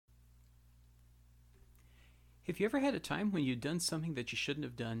Have you ever had a time when you'd done something that you shouldn't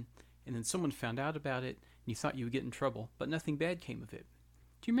have done, and then someone found out about it, and you thought you would get in trouble, but nothing bad came of it?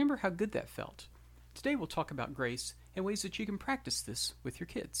 Do you remember how good that felt? Today we'll talk about grace and ways that you can practice this with your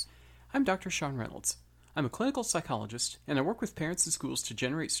kids. I'm Dr. Sean Reynolds. I'm a clinical psychologist, and I work with parents and schools to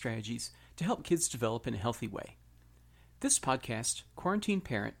generate strategies to help kids develop in a healthy way. This podcast, Quarantine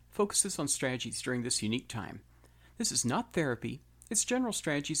Parent, focuses on strategies during this unique time. This is not therapy, it's general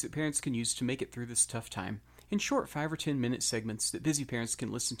strategies that parents can use to make it through this tough time, in short 5 or 10 minute segments that busy parents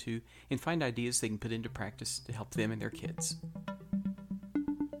can listen to and find ideas they can put into practice to help them and their kids.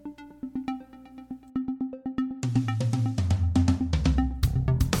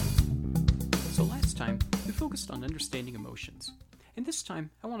 So last time, we focused on understanding emotions. And this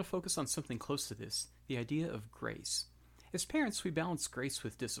time, I want to focus on something close to this, the idea of grace. As parents, we balance grace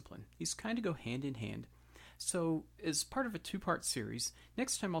with discipline. These kind of go hand in hand. So, as part of a 2-part series,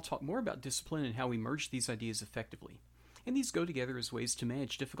 next time I'll talk more about discipline and how we merge these ideas effectively. And these go together as ways to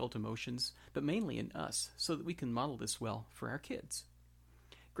manage difficult emotions, but mainly in us, so that we can model this well for our kids.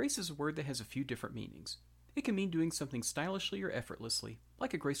 Grace is a word that has a few different meanings. It can mean doing something stylishly or effortlessly,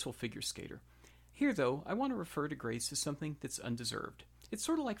 like a graceful figure skater. Here, though, I want to refer to grace as something that's undeserved. It's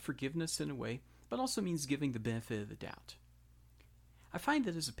sort of like forgiveness in a way, but also means giving the benefit of the doubt. I find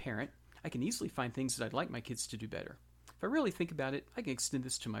that as a parent, I can easily find things that I'd like my kids to do better. If I really think about it, I can extend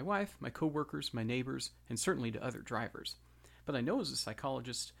this to my wife, my coworkers, my neighbors, and certainly to other drivers. But I know as a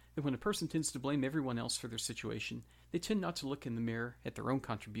psychologist that when a person tends to blame everyone else for their situation, they tend not to look in the mirror at their own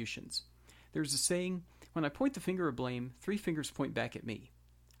contributions. There's a saying, when I point the finger of blame, 3 fingers point back at me.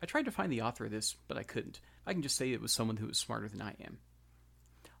 I tried to find the author of this, but I couldn't. I can just say it was someone who was smarter than I am.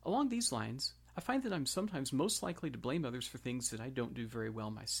 Along these lines, I find that I'm sometimes most likely to blame others for things that I don't do very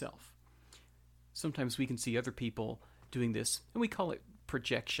well myself. Sometimes we can see other people doing this, and we call it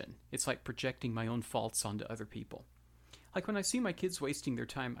projection. It's like projecting my own faults onto other people. Like when I see my kids wasting their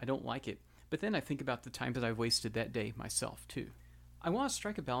time, I don't like it, but then I think about the time that I've wasted that day myself, too. I want to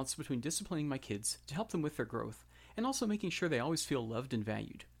strike a balance between disciplining my kids to help them with their growth, and also making sure they always feel loved and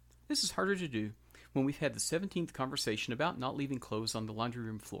valued. This is harder to do when we've had the 17th conversation about not leaving clothes on the laundry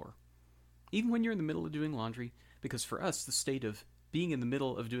room floor. Even when you're in the middle of doing laundry, because for us, the state of being in the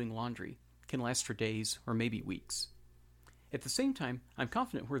middle of doing laundry can last for days or maybe weeks. At the same time, I'm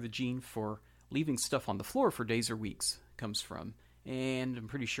confident where the gene for leaving stuff on the floor for days or weeks comes from, and I'm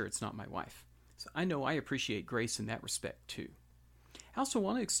pretty sure it's not my wife. So I know I appreciate grace in that respect too. I also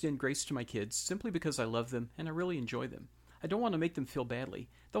want to extend grace to my kids simply because I love them and I really enjoy them. I don't want to make them feel badly,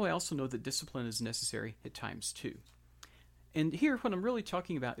 though I also know that discipline is necessary at times too. And here, what I'm really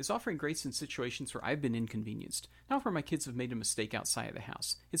talking about is offering grace in situations where I've been inconvenienced, not where my kids have made a mistake outside of the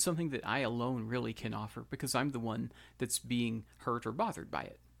house. It's something that I alone really can offer because I'm the one that's being hurt or bothered by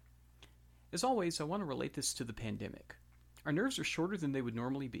it. As always, I want to relate this to the pandemic. Our nerves are shorter than they would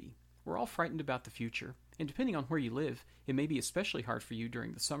normally be. We're all frightened about the future, and depending on where you live, it may be especially hard for you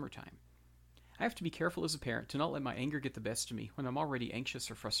during the summertime. I have to be careful as a parent to not let my anger get the best of me when I'm already anxious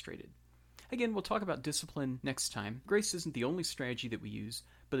or frustrated. Again, we'll talk about discipline next time. Grace isn't the only strategy that we use,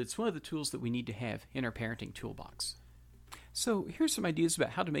 but it's one of the tools that we need to have in our parenting toolbox. So here's some ideas about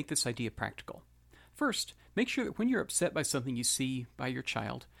how to make this idea practical. First, make sure that when you're upset by something you see by your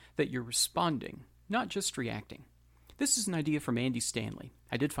child, that you're responding, not just reacting. This is an idea from Andy Stanley.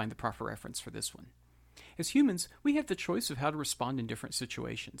 I did find the proper reference for this one. As humans, we have the choice of how to respond in different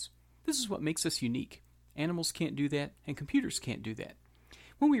situations. This is what makes us unique. Animals can't do that, and computers can't do that.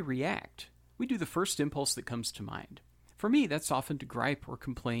 When we react, we do the first impulse that comes to mind. For me, that's often to gripe or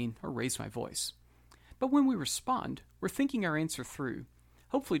complain or raise my voice. But when we respond, we're thinking our answer through,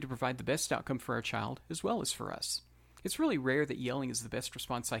 hopefully to provide the best outcome for our child as well as for us. It's really rare that yelling is the best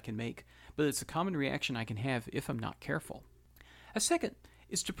response I can make, but it's a common reaction I can have if I'm not careful. A second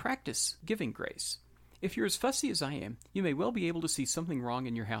is to practice giving grace. If you're as fussy as I am, you may well be able to see something wrong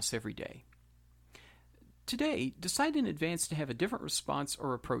in your house every day. Today, decide in advance to have a different response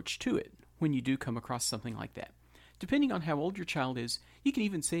or approach to it when you do come across something like that. Depending on how old your child is, you can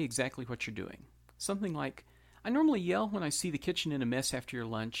even say exactly what you're doing. Something like, I normally yell when I see the kitchen in a mess after your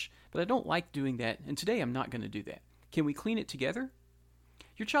lunch, but I don't like doing that, and today I'm not going to do that. Can we clean it together?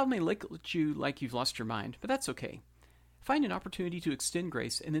 Your child may look at you like you've lost your mind, but that's okay. Find an opportunity to extend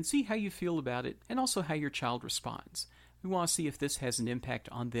grace and then see how you feel about it and also how your child responds. We want to see if this has an impact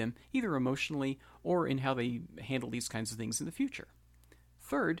on them, either emotionally or in how they handle these kinds of things in the future.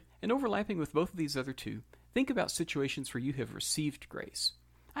 Third, and overlapping with both of these other two, think about situations where you have received grace.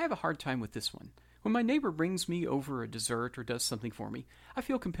 I have a hard time with this one. When my neighbor brings me over a dessert or does something for me, I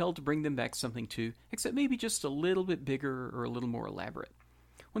feel compelled to bring them back something too, except maybe just a little bit bigger or a little more elaborate.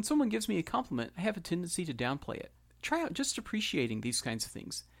 When someone gives me a compliment, I have a tendency to downplay it. Try out just appreciating these kinds of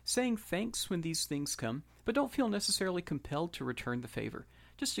things, saying thanks when these things come, but don't feel necessarily compelled to return the favor.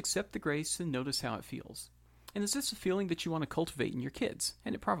 Just accept the grace and notice how it feels. And is this a feeling that you want to cultivate in your kids?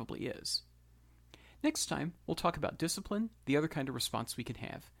 And it probably is. Next time, we'll talk about discipline, the other kind of response we can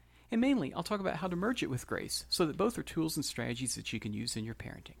have. And mainly, I'll talk about how to merge it with grace, so that both are tools and strategies that you can use in your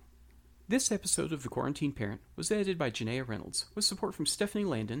parenting. This episode of The Quarantine Parent was edited by Janaea Reynolds, with support from Stephanie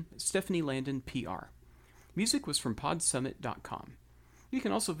Landon PR. Music was from podsummit.com. You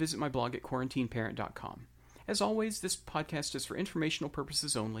can also visit my blog at quarantineparent.com. As always, this podcast is for informational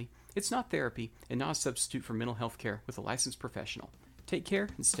purposes only. It's not therapy and not a substitute for mental health care with a licensed professional. Take care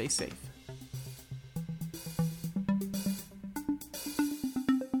and stay safe.